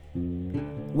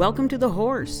Welcome to The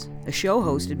Horse, a show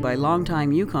hosted by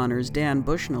longtime Yukoners Dan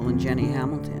Bushnell and Jenny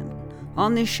Hamilton.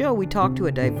 On this show, we talk to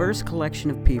a diverse collection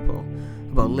of people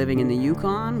about living in the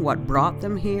Yukon, what brought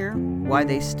them here, why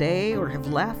they stay or have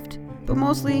left, but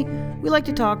mostly, we like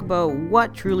to talk about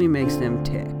what truly makes them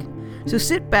tick. So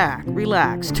sit back,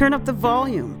 relax, turn up the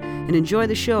volume, and enjoy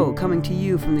the show coming to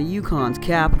you from the Yukon's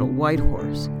capital,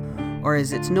 Whitehorse, or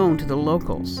as it's known to the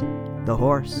locals, The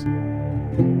Horse.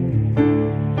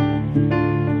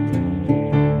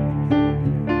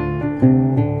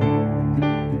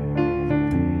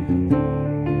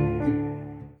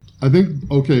 I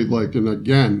think, and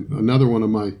again, another one of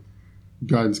my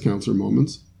guidance counselor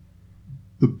moments,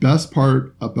 the best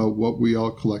part about what we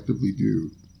all collectively do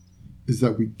is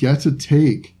that we get to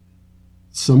take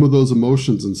some of those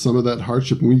emotions and some of that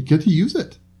hardship and we get to use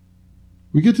it.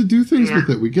 We get to do things with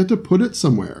it. We get to put it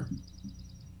somewhere.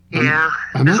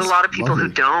 And there's a lot of people who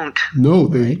don't. No,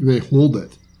 they hold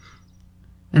it.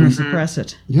 And they suppress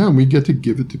it. Yeah, and we get to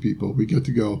give it to people. We get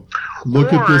to go,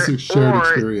 look at this shared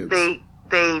experience.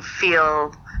 They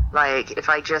feel like if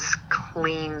I just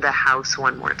clean the house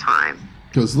one more time.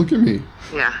 Because look at me.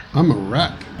 Yeah. I'm a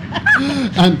wreck.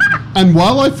 and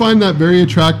while I find that very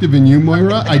attractive in you,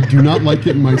 Moira, I do not like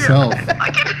it in myself.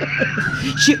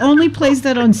 She only plays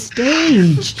that on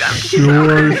stage.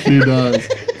 Sure she does.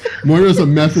 Moira's a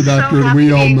method actor and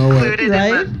we all know it.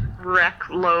 Right? Wreck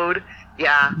load.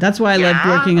 Yeah. That's why I loved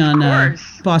working on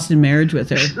Boston Marriage with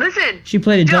her. Listen. She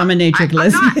played a dominatrix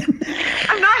lesbian.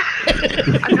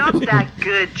 I'm not that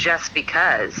good just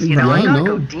because. I gotta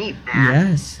go deep, man.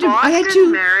 Yes.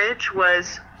 Boston Marriage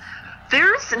was...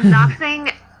 There's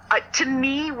nothing... to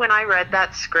me, when I read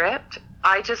that script,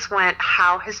 I just went,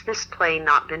 how has this play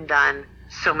not been done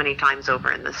so many times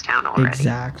over in this town already?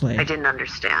 Exactly. I didn't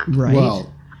understand. Right.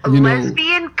 Well, a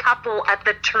lesbian couple at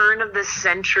the turn of the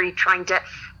century trying to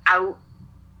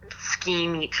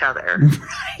out-scheme each other.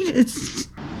 Right.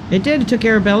 It did. It took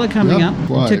Arabella coming up.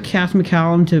 It took Kath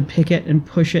McCallum to pick it and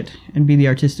push it and be the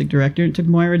artistic director. It took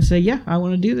Moira to say, yeah, I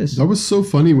want to do this. That was so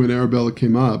funny when Arabella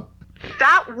came up.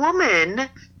 That woman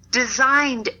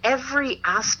designed every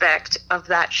aspect of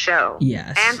that show.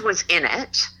 Yes. And was in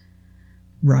it.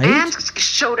 Right. And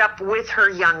showed up with her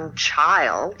young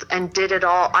child and did it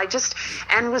all.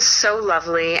 And was so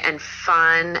lovely and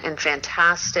fun and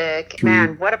fantastic.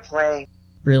 Man, what a play.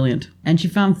 Brilliant. And she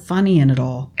found funny in it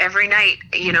all. Every night,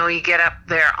 you get up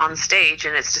there on stage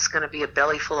and it's just going to be a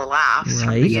belly full of laughs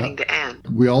from beginning to end.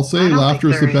 We all say laughter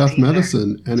is the best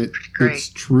medicine, and it's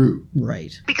true.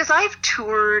 Right. Because I've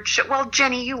toured,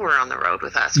 Jenny, you were on the road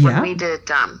with us when we did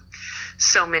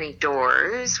So Many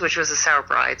Doors, which was a Sour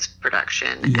Brides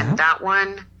production. Yeah. And that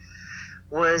one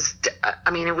was,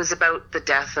 it was about the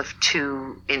death of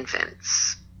two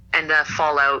infants and the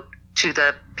fallout to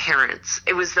the parents.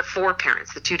 It was the four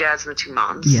parents, the two dads and the two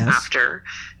moms after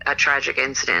a tragic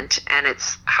incident, and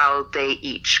it's how they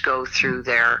each go through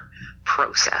their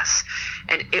process.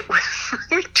 And it was,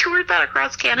 we toured that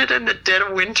across Canada in the dead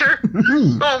of winter.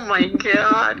 Oh my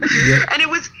God. Yeah. And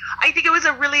I think it was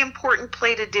a really important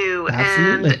play to do.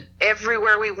 Absolutely. And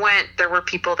everywhere we went, there were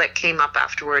people that came up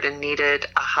afterward and needed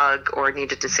a hug or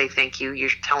needed to say thank you. You're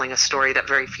telling a story that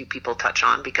very few people touch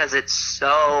on because it's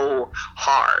so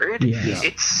hard. Yeah.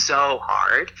 It's so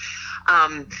hard.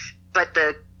 But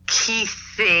the key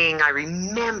thing I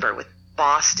remember with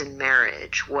Boston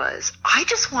Marriage was I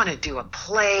just want to do a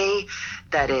play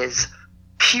that is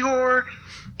pure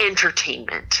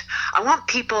entertainment. I want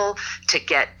people to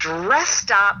get dressed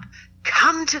up,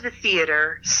 come to the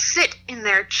theater, sit in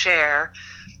their chair,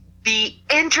 be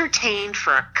entertained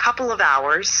for a couple of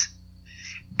hours,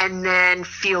 and then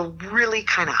feel really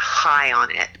kind of high on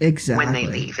it when they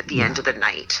leave at the end of the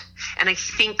night. And I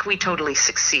think we totally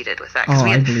succeeded with that because we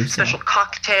had special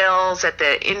cocktails at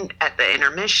the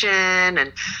intermission,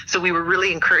 and so we were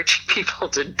really encouraging people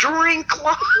to drink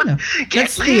long,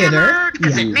 get hammered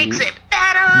because it makes it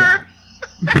better.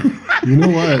 Yeah. You know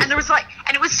what? And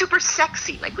and it was super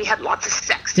sexy. Like we had lots of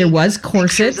sex. There was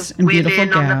corsets and beautiful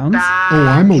gowns. Oh,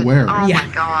 I'm aware. Oh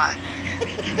my God.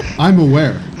 I'm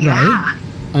aware. Right.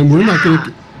 And we're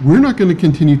not going to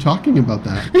continue talking about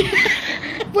that.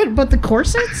 What, but the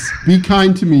corsets? Be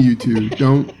kind to me, you two.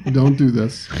 Don't do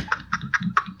this.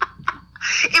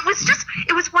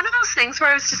 It was one of those things where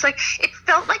I was just like, it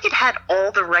felt like it had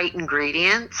all the right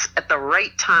ingredients at the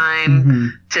right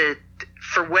time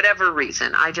for whatever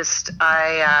reason.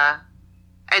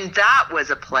 And that was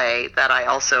a play that I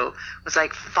also was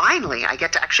like, finally, I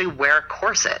get to actually wear a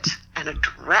corset and a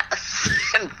dress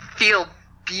and feel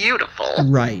beautiful.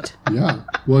 Right. Yeah.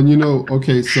 Well,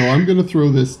 okay, so I'm going to throw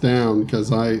this down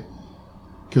because I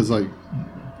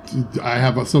I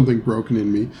have something broken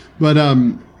in me. But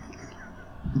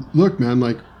look, man,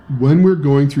 like when we're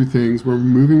going through things, when we're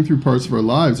moving through parts of our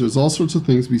lives, there's all sorts of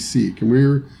things we seek. And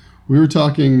we were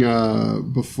talking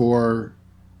before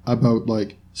about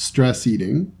like stress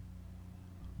eating.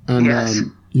 And, Yes.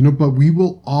 But we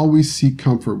will always seek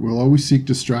comfort. We'll always seek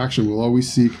distraction. We'll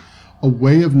always seek a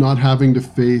way of not having to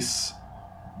face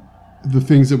the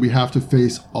things that we have to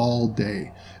face all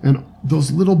day. And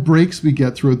those little breaks we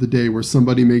get throughout the day where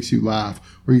somebody makes you laugh,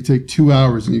 or you take 2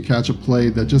 hours and you catch a play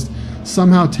that just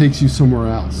somehow takes you somewhere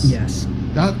else. Yes.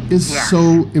 That is Yes.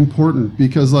 so important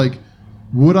because, like,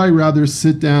 would I rather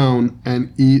sit down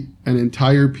and eat an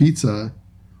entire pizza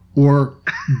or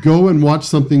go and watch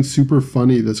something super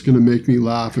funny that's going to make me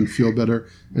laugh and feel better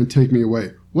and take me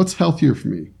away? What's healthier for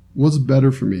me? What's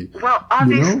better for me? Well,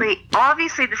 obviously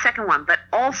the second one, but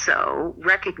also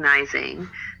recognizing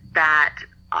that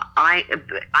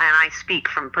I speak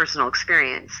from personal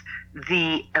experience,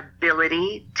 the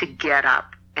ability to get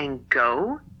up and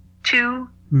go to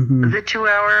the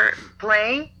 2-hour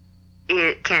play,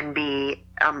 it can be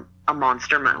a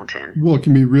monster mountain. Well, it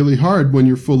can be really hard when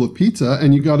you're full of pizza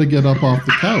and you got to get up off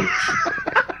the couch.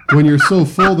 When you're so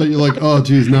full that you're like, oh,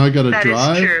 geez, now I got to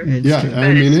drive. Is true. Yeah, true.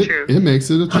 I mean, true. it makes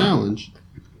it a challenge.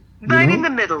 Right know? in the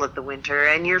middle of the winter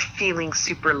and you're feeling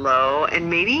super low and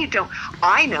maybe you don't.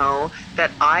 I know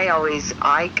that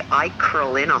I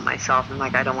curl in on myself and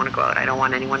like, I don't want to go out. I don't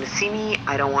want anyone to see me.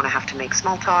 I don't want to have to make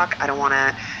small talk. I don't want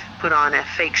to put on a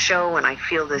fake show and I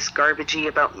feel this garbagey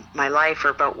about my life or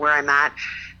about where I'm at.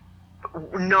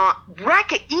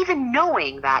 Even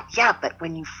knowing that, yeah, but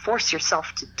when you force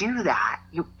yourself to do that,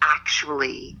 you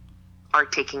actually are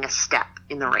taking a step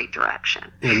in the right direction.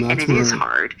 And it is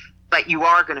hard, but you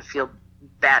are going to feel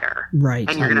better. Right.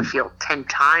 And you're going to feel 10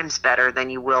 times better than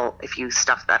you will if you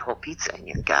stuff that whole pizza in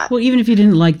your gut. Well, even if you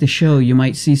didn't like the show, you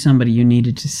might see somebody you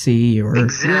needed to see, or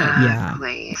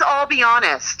Exactly. Yeah. So I'll be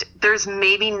honest, there's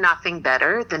maybe nothing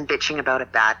better than bitching about a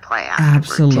bad play afterwards.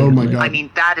 Absolutely. Oh my God. I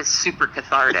mean, that is super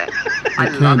cathartic. I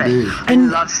It love can it. be. I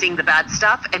love seeing the bad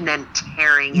stuff and then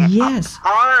tearing it Yes.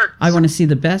 apart. I want to see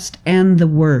the best and the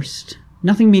worst.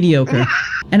 Nothing mediocre.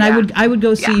 And I would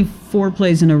go see 4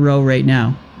 plays in a row right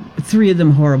now. 3 of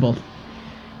them horrible.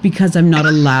 Because I'm not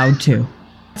allowed to.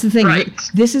 That's the thing. Right.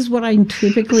 This is what I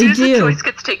typically As soon as the do. choice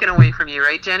gets taken away from you,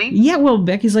 right, Jenny? Yeah, well,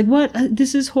 Becky's like, what?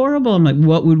 This is horrible. I'm like,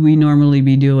 what would we normally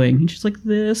be doing? And she's like,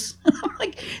 this. I'm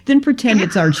like, then pretend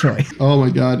it's our choice. Oh my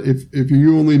God. If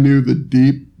you only knew the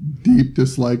deep, deep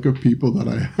dislike of people that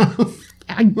I have.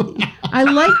 I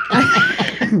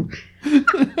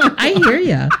hear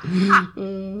ya.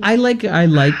 I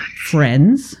like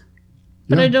friends,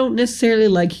 but I don't necessarily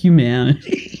like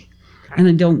humanity. And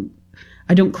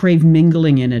I don't crave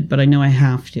mingling in it, but I know I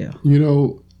have to. You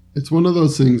know, it's one of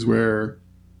those things where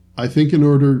I think in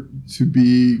order to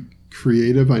be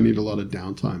creative, I need a lot of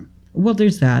downtime. Well,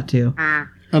 there's that too.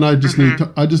 And I just need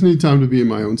time to be in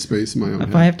my own space, in my own If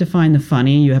head. I have to find the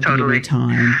funny, you have to give Totally. me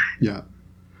time. Yeah.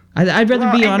 I'd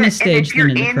rather be on a stage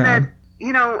than in the crowd.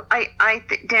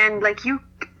 Dan, like you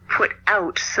put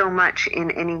out so much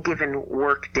in any given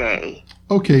work day.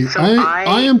 Okay, So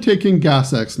I am taking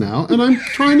Gas X now, and I'm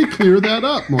trying to clear that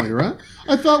up, Moira.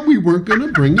 I thought we weren't going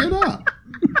to bring it up.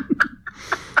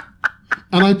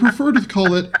 And I prefer to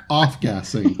call it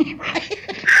off-gassing.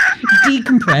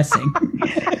 Decompressing.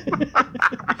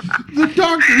 The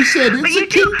doctor said it's a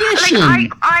condition.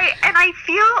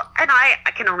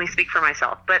 I can only speak for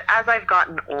myself, but as I've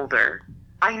gotten older,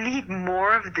 I need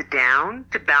more of the down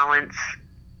to balance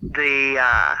the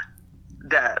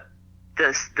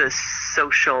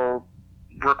social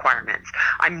requirements.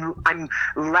 I'm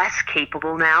less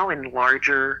capable now in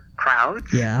larger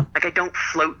crowds. Yeah. Like I don't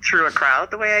float through a crowd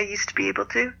the way I used to be able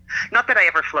to. Not that I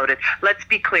ever floated. Let's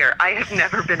be clear. I have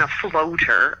never been a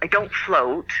floater. I don't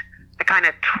float. I kind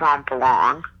of tromp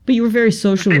along. But you were very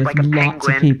social A bit with like a lots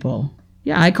of penguin. people.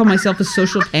 Yeah, I call myself a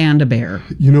social panda bear.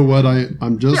 You know what?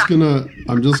 I'm just gonna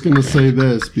say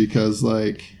this because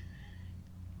like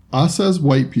us as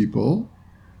white people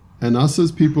and us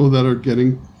as people that are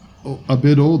getting a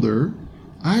bit older,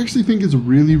 I actually think it's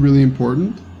really, really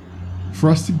important for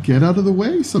us to get out of the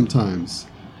way sometimes.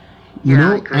 You Yeah, I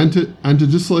know, agree. and to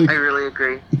just like I really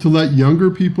agree. to let younger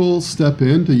people step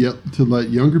in, to let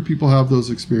younger people have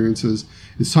those experiences.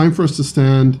 It's time for us to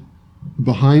stand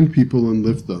behind people and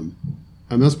lift them.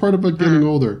 And that's part about getting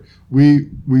older. We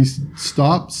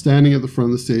stop standing at the front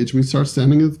of the stage and we start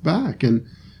standing at the back. And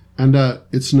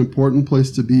it's an important place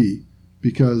to be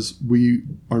because we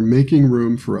are making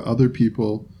room for other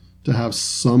people to have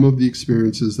some of the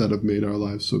experiences that have made our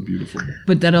lives so beautiful.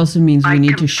 But that also means we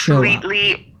need to show up.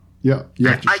 Yeah, you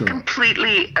have to I show up.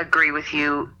 completely agree with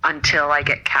you until I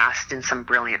get cast in some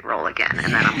brilliant role again.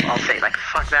 And then I'll say, like,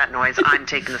 fuck that noise. I'm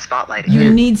taking the spotlight again.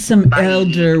 You need some Bye.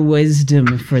 elder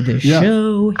wisdom for the Yeah.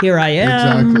 show. Here I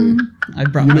am. Exactly. I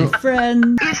brought my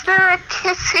friend. Is there a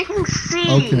kissing scene?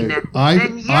 Okay, Then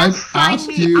I've yes, sign asked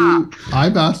me you. up.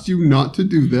 I've asked you not to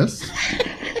do this.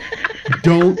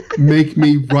 Don't make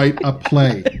me write a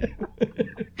play.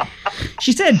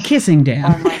 She said kissing, Dan.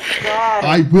 Oh my God.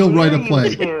 I will dare write a you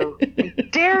play. to. I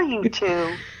dare you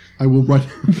to. I will write.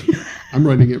 I'm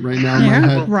writing it right now in Yeah. my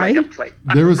head. Right. Write a play.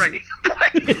 There was- Writing a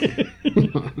play.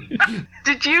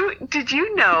 Did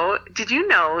you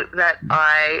know that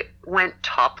I went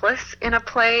topless in a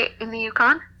play in the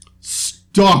Yukon?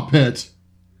 Stop it!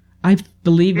 I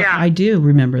believe Yeah. I do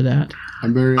remember that.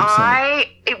 I'm very upset.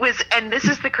 And this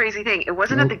is the crazy thing. It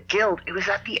wasn't at the Guild. It was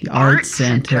at the Art Art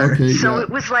Center. Okay, So yeah. it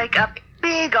was like a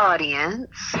big audience,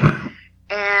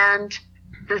 and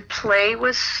the play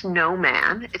was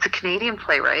Snowman. It's a Canadian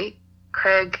playwright,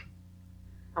 Craig.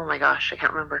 Oh my gosh, I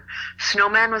can't remember.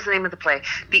 Snowman was the name of the play.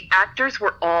 The actors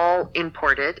were all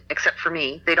imported, except for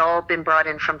me. They'd all been brought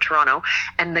in from Toronto.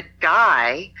 And the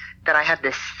guy that I had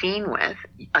this scene with,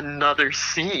 another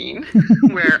scene,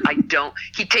 where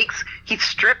he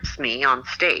strips me on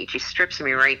stage. He strips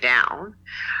me right down.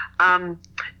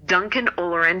 Duncan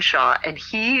Olorenshaw, and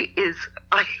he is,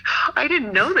 I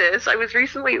didn't know this. I was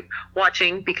recently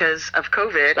watching, because of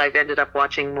COVID, I've ended up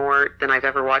watching more than I've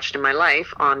ever watched in my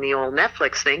life on the old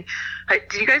Netflix thing.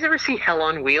 Did you guys ever see Hell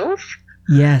on Wheels?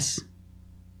 Yes.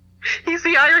 He's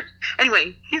the Irish,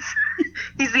 anyway,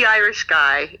 he's the Irish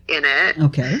guy in it,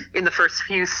 Okay. in the first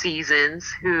few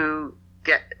seasons, who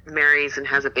marries and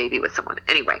has a baby with someone.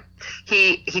 Anyway,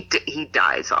 he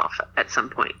dies off at some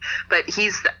point, but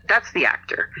that's the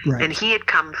actor. Right. And he had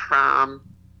come from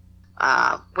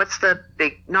what's the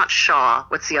big, not Shaw,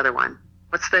 what's the other one,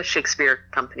 what's the Shakespeare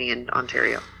company in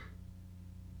Ontario?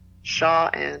 Shaw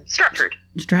and Stratford.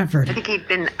 I Stratford. think he'd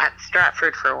been at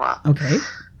Stratford for a while. Okay.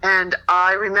 And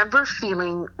I remember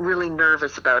feeling really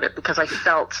nervous about it, because I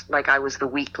felt like I was the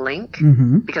weak link,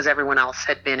 Mm-hmm. because everyone else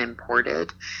had been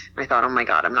imported. And I thought, oh my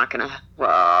God, I'm not going to,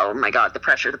 oh my God, the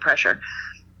pressure.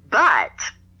 But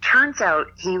turns out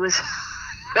he was,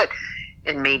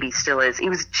 and maybe still is, he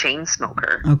was a chain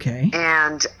smoker. Okay.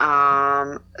 And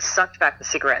sucked back the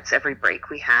cigarettes every break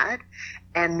we had.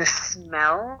 And the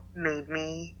smell made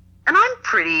me, and I'm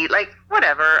pretty, like,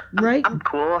 whatever. Right. I'm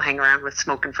cool, hang around with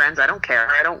smoking friends. I don't care.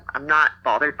 I'm not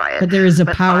bothered by it. But there is a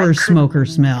But power I could- smoker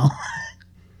smell.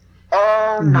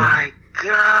 Oh my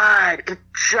God. It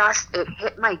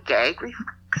hit my gag reflex.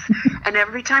 And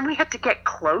every time we had to get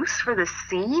close for the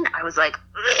scene, I was like,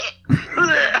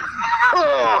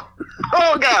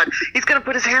 oh God, he's going to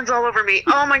put his hands all over me.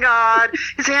 Oh my God,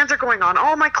 his hands are going on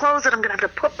all my clothes that I'm going to have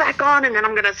to put back on, and then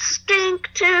I'm going to stink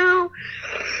too.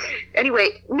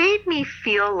 Anyway, made me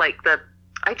feel like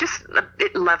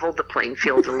it leveled the playing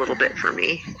field a little bit for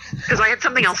me, because I had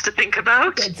something else to think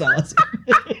about. That's awesome.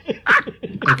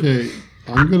 Okay,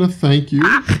 I'm gonna thank you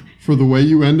for the way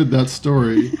you ended that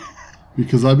story,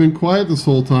 because I've been quiet this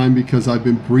whole time because I've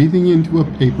been breathing into a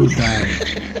paper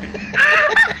bag.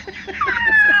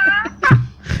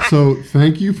 So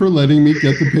thank you for letting me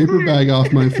get the paper bag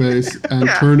off my face and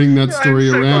Yeah. turning that story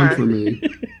I'm so around glad. for me,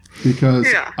 because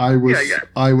Yeah. I was Yeah.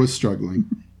 I was struggling.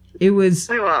 It was.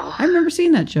 Well, I remember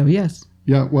seeing that show. Yes.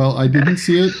 Yeah, well, I didn't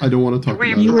see it. I don't want to talk were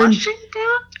about you it. blushing,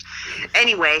 Dan?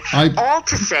 Anyway, all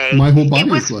to say, my whole body it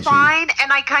was was blushing. fine,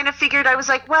 and I kind of figured, I was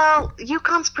like, well,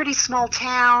 Yukon's pretty small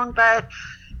town, but,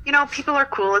 people are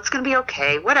cool. It's going to be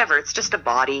okay. Whatever. It's just a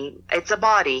body. It's a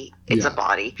body. It's Yeah. a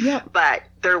body. Yeah. But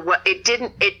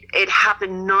it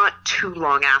happened not too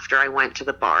long after I went to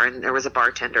the bar, and there was a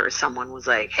bartender, or someone was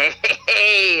like,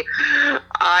 hey,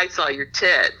 I saw your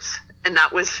tits. And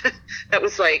that was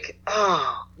like,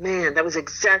 oh man, that was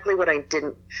exactly what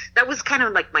that was kind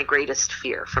of like my greatest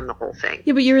fear from the whole thing.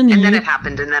 Yeah, but you're in the And then it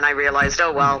happened, and then I realized,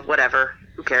 oh well, whatever,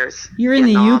 who cares? You're in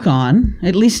the Getting off. Yukon.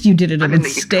 At least you did it I'm on in the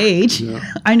Yukon. stage. Yeah.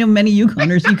 I know many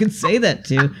Yukoners you could say that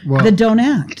to Well- that don't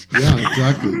act. Yeah,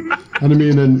 exactly. And I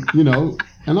mean,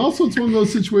 and also it's one of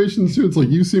those situations too. It's like,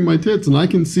 you see my tits, and I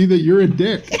can see that you're a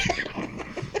dick,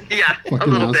 Yeah, a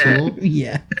fucking little asshole. bit.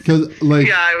 Yeah. Because like,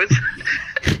 Yeah, I was.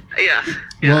 Yeah.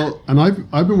 well, and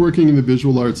I've been working in the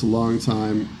visual arts a long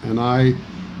time, and I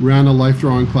ran a life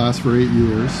drawing class for 8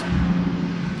 years.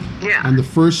 Yeah. And the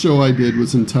first show I did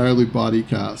was entirely body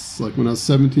casts. Like when I was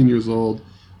 17 years old,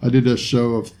 I did a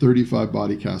show of 35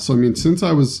 body casts. So I mean, since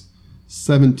I was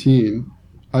 17,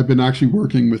 I've been actually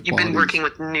working with You've bodies. been working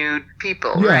with nude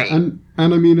people, Yeah, right? and I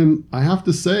mean, and I have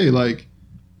to say, like,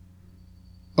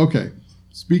 okay,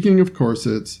 speaking of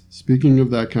corsets, speaking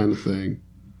of that kind of thing,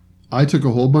 I took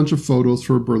a whole bunch of photos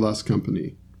for a burlesque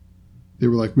company. They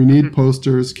were like, we need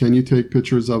posters. Can you take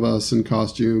pictures of us in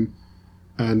costume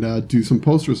and do some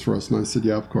posters for us? And I said,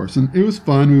 yeah, of course. And it was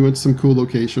fun. We went to some cool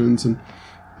locations and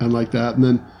like that. And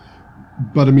then,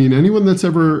 but I mean, anyone that's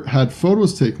ever had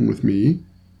photos taken with me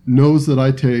knows that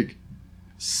I take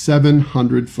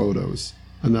 700 photos.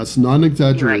 And that's not an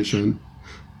exaggeration. Right.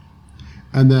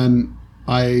 And then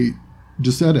I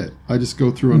just edit. I just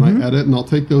go through and I edit, and I'll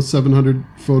take those 700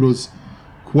 photos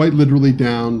quite literally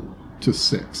down to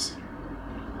 6.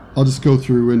 I'll just go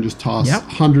through and just toss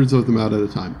hundreds of them out at a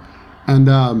time. And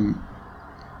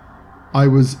I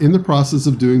was in the process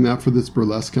of doing that for this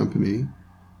burlesque company,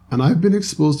 and I've been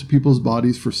exposed to people's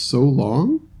bodies for so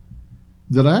long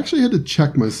that I actually had to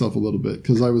check myself a little bit,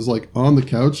 because I was like on the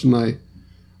couch and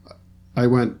I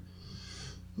went,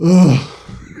 ugh.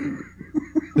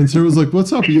 And Sarah was like,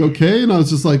 what's up? Are you okay? And I was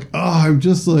just like, oh, I've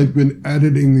just like been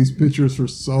editing these pictures for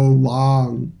so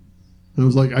long. And I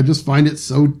was like, I just find it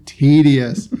so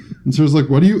tedious. And Sarah's like,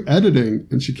 what are you editing?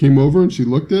 And she came over and she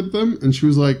looked at them and she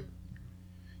was like,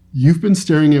 you've been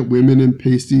staring at women in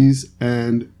pasties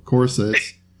and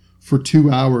corsets for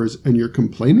 2 hours and you're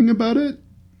complaining about it?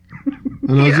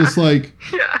 And I was just like,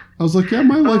 yeah,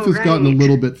 my life has gotten a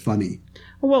little bit funny.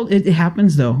 Well, it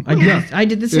happens though. I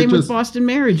did the same with Boston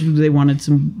Marriage. They wanted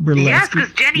some burlesque. Yes,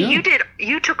 because Jenny,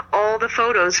 you took all the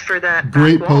photos for that.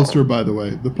 Great poster, by the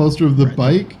way. The poster of the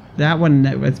bike. That one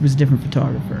was a different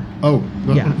photographer. Oh,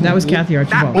 yeah, that was Kathy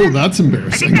Archibald. That's embarrassing.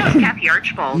 I think that was Kathy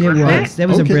Archibald. It was. That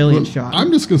was a brilliant shot.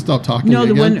 I'm just gonna stop talking. No,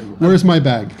 again. Where's my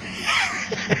bag?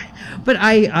 But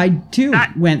I too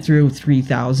went through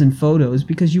 3,000 photos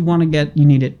because you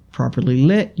need it properly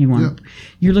lit.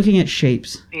 You're looking at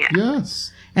shapes. Yeah.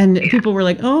 Yes. And people were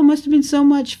like, oh, it must have been so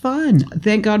much fun.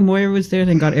 Thank God Moira was there.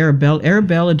 Thank God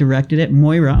Arabella directed it.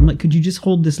 Moira, I'm like, could you just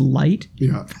hold this light?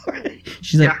 Yeah.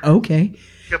 She's like, okay.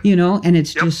 Yep. And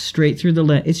it's just straight through the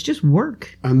lit. It's just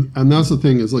work. And that's the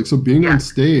thing is like, so being on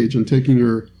stage and taking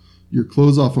your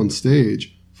clothes off on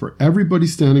stage, for everybody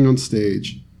standing on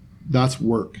stage, that's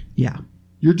work. Yeah.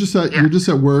 You're just at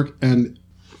work. And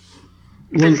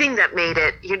the thing that made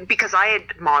it, because I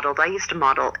used to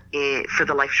model for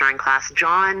the life drawing class.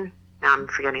 John, now I'm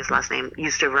forgetting his last name,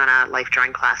 used to run a life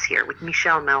drawing class here with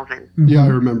Michelle Melvin. Yeah, I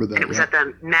remember that. And it was at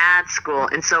the MAD school.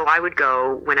 And so I would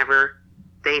go whenever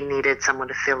they needed someone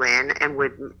to fill in, and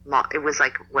it was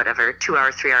like,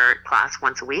 2-hour, 3-hour class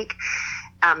once a week.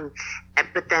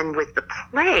 But then with the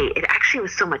play, it actually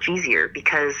was so much easier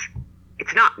because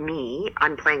it's not me.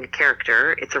 I'm playing a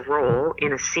character. It's a role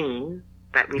in a scene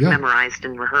that we've memorized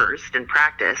and rehearsed and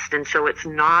practiced. And so it's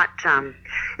not,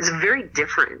 it's very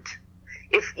different.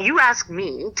 If you ask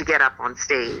me to get up on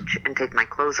stage and take my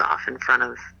clothes off in front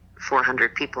of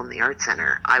 400 people in the art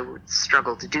center, I would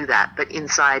struggle to do that. But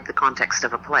inside the context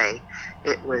of a play,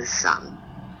 it was,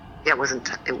 it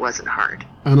wasn't hard.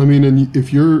 And I mean, and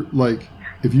if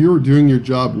you're doing your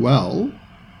job well,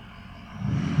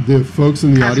 the folks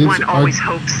in the audience one always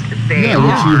hopes that they are.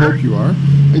 Which you hope you are.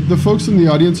 The folks in the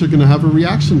audience are going to have a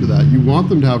reaction to that. You want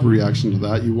them to have a reaction to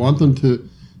that. You want them to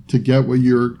get what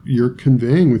you're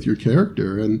conveying with your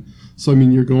character. And so, I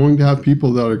mean, you're going to have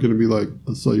people that are going to be like,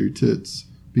 I saw your tits.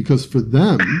 Because for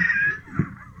them,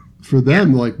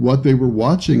 like what they were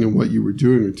watching and what you were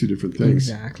doing are two different things.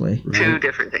 Exactly. Right? Two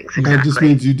different things. Exactly. And it just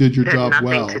means you did your job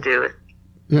well. Nothing to do with.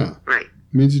 Yeah. Right.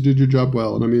 It means you did your job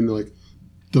well. And I mean, like,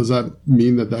 does that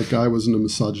mean that guy wasn't a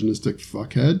misogynistic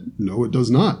fuckhead? No, it does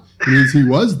not. It means he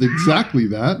was exactly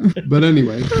that. But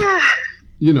anyway,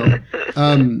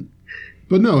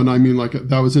 but no, and I mean, like,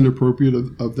 that was inappropriate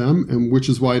of them, and which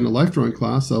is why in a life drawing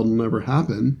class that'll never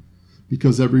happen,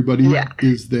 because everybody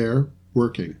is there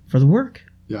working for the work.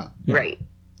 Yeah. Right.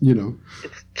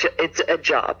 It's a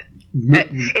job.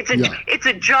 It's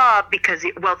a job because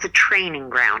it's a training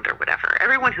ground or whatever.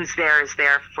 Everyone who's there is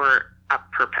there for a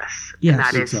purpose, and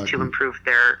that is to improve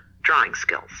their drawing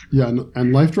skills. Yeah,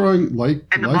 and life drawing,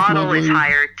 and the model is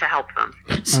hired to help them.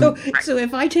 So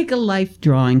if I take a life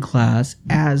drawing class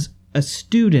as a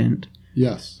student,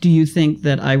 yes, do you think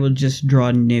that I will just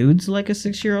draw nudes like a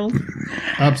 6-year-old?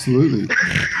 Absolutely,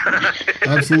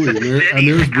 absolutely, and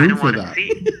there's room for that.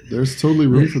 There's totally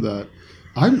room for that.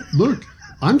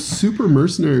 I'm super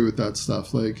mercenary with that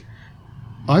stuff. Like,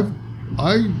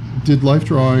 I did life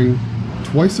drawing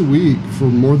twice a week for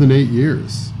more than 8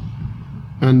 years.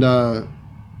 And do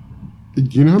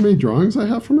you know how many drawings I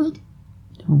have from it?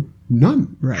 No.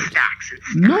 None. Right.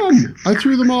 None. I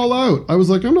threw them all out. I was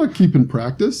like, I'm not keeping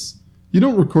practice. You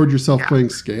don't record yourself playing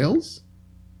scales.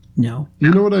 No. You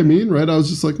know what I mean, right? I was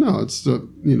just like, no, it's,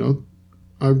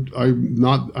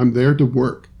 I'm there to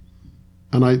work.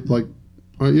 And I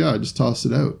just tossed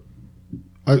it out.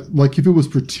 Like if it was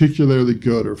particularly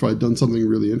good or if I'd done something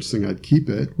really interesting, I'd keep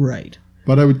it. Right.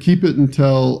 But I would keep it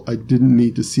until I didn't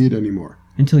need to see it anymore.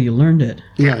 Until you learned it.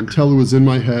 Yeah, until it was in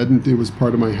my head and it was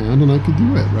part of my hand and I could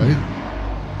do it,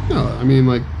 right? No, I mean,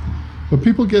 like, but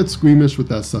people get squeamish with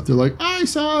that stuff. They're like, I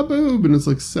saw a boob. And it's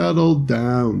like, settle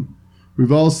down.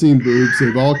 We've all seen boobs.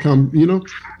 They've all come,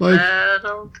 like,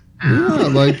 yeah,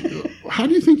 like, how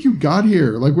do you think you got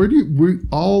here? Like, we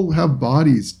all have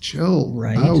bodies. Chill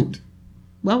out.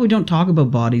 Well, we don't talk about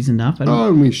bodies enough.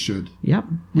 And we should. Yep.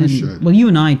 We should. Well, you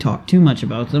and I talk too much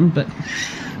about them, but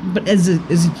as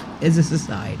a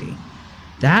society,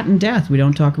 that and death, we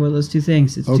don't talk about those two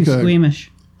things. It's too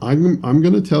squeamish. I'm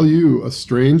going to tell you a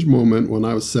strange moment when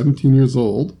I was 17 years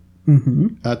old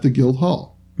at the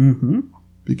Guildhall. Mm-hmm.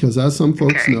 Because as some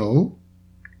folks know,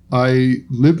 I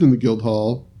lived in the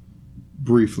Guildhall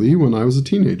briefly when I was a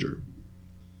teenager.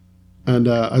 And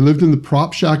I lived in the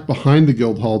prop shack behind the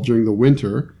Guildhall during the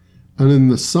winter. And in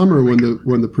the summer,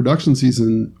 when the production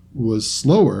season was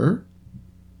slower,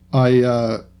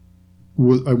 I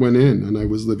went in and I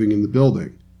was living in the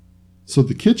building. So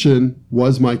the kitchen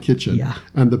was my kitchen. Yeah.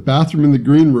 And the bathroom in the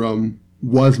green room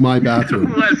was my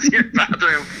bathroom. Was your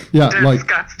bathroom. Yeah,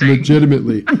 disgusting. Like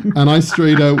legitimately. And I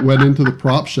straight out went into the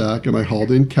prop shack and I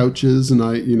hauled in couches and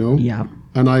Yeah.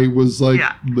 And I was like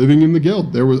living in the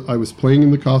guild. I was playing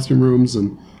in the costume rooms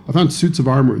and I found suits of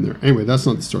armor in there. Anyway, that's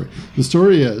not the story. The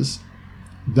story is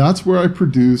that's where I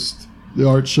produced the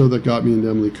art show that got me into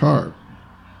Emily Carr.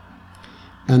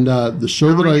 And the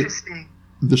show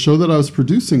that I was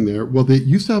producing there, well, they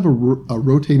used to have a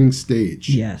rotating stage.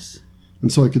 Yes.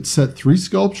 And so I could set 3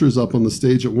 sculptures up on the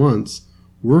stage at once,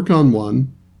 work on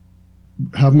one,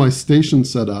 have my station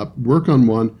set up, work on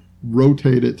one,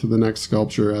 rotate it to the next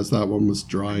sculpture as that one was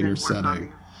drying or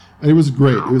setting. And it was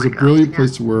great. It was a brilliant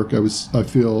place to work. I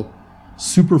feel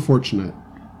super fortunate.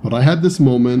 But I had this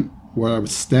moment where I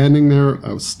was standing there,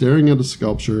 I was staring at a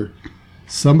sculpture.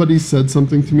 Somebody said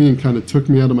something to me and kind of took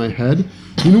me out of my head.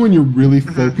 You know when you're really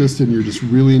focused and you're just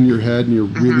really in your head and you're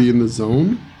really in the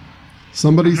zone?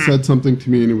 Somebody said something to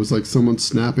me and it was like someone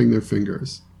snapping their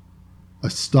fingers. I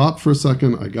stopped for a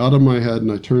second, I got on my head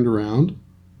and I turned around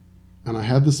and I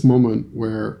had this moment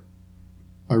where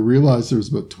I realized there was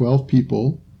about 12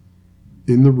 people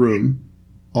in the room,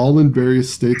 all in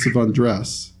various states of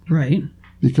undress. Right.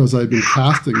 Because I'd been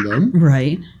casting them.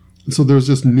 Right. And so there was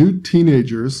just nude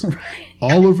teenagers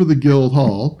all over the guild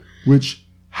hall, which,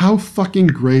 how fucking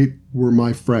great were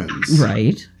my friends?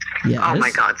 Right. Yes. Oh my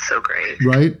God, so great.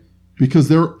 Right? Because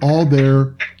they're all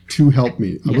there to help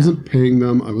me. I wasn't paying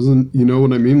them. I wasn't, you know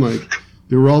what I mean? Like,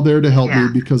 they were all there to help me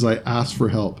because I asked for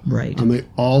help. Right. And they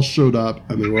all showed up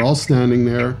and they were all standing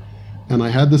there. And I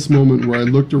had this moment where I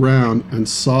looked around and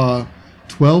saw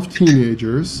 12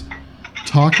 teenagers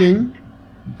talking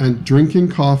and drinking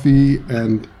coffee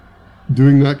and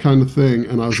doing that kind of thing.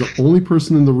 And I was the only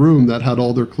person in the room that had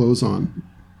all their clothes on.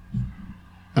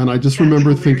 And I just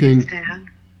remember thinking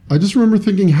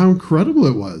how incredible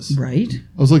it was. Right.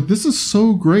 I was like, this is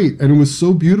so great. And it was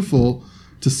so beautiful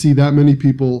to see that many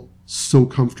people so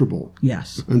comfortable.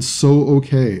 Yes. And so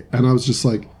okay. And I was just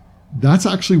like, that's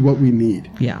actually what we need.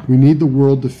 Yeah. We need the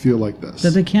world to feel like this.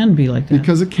 That it can be like that.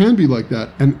 Because it can be like that.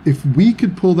 And if we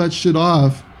could pull that shit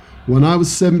off when I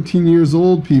was 17 years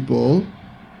old, people,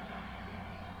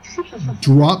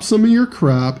 drop some of your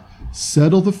crap,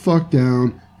 settle the fuck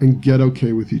down, and get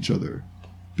okay with each other.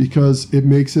 Because it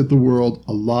makes the world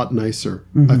a lot nicer.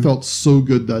 I felt so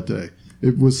good that day.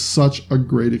 It was such a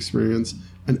great experience.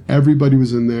 And everybody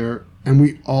was in there. And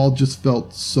we all just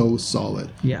felt so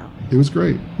solid. Yeah. It was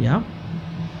great. Yeah.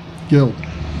 Guild.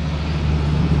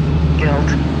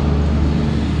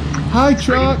 Hi,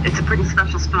 Chuck. It's a pretty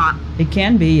special spot. It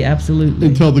can be, absolutely.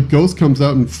 Until the ghost comes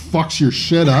out and fucks your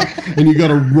shit up. And you got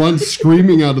to run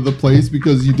screaming out of the place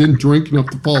because you didn't drink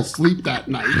enough to fall asleep that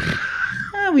night.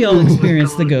 We all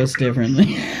experience the ghost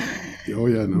differently. Oh,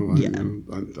 yeah, no.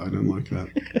 I don't like that.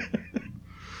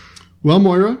 Well,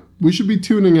 Moira, we should be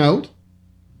tuning out.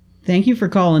 Thank you for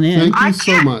calling in. Thank you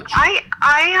so much.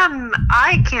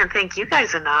 I can't thank you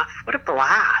guys enough. What a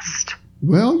blast.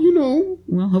 Well,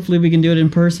 Well, hopefully we can do it in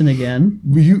person again.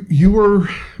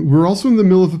 We're also in the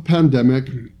middle of a pandemic,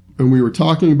 and we were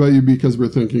talking about you because we're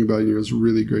thinking about you. It's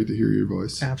really great to hear your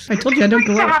voice. Absolutely. I told you I don't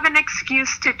go out. To have an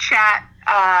excuse to chat,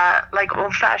 like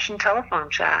old-fashioned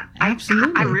telephone chat.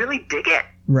 Absolutely. I really dig it.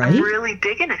 Right? I'm really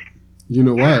digging it. You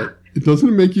know what? Doesn't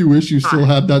it make you wish you still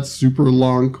had that super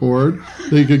long cord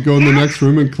that you could go in the next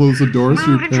room and close the door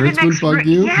so your parents wouldn't bug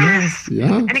you? Yes.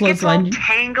 Yeah. And it gets all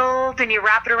tangled, and you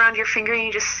wrap it around your finger, and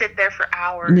you just sit there for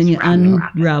hours. And then you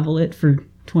unravel it for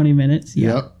 20 minutes.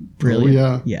 Yeah. Yep. Brilliant.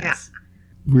 Oh, yeah. Yes.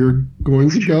 We're going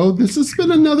to go. This has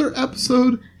been another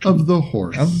episode of The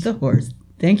Horse.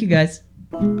 Thank you, guys.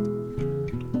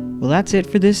 Well, that's it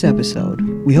for this episode.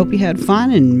 We hope you had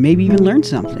fun and maybe even learned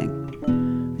something.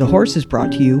 The Horse is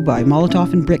brought to you by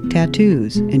Molotov and Brick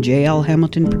Tattoos and J.L.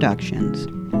 Hamilton Productions.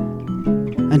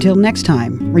 Until next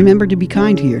time, remember to be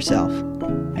kind to yourself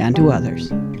and to others.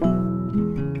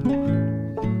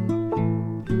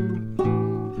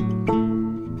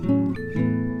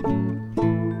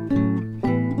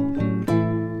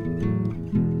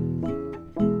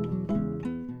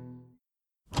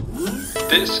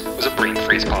 This was a Brain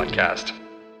Freeze podcast.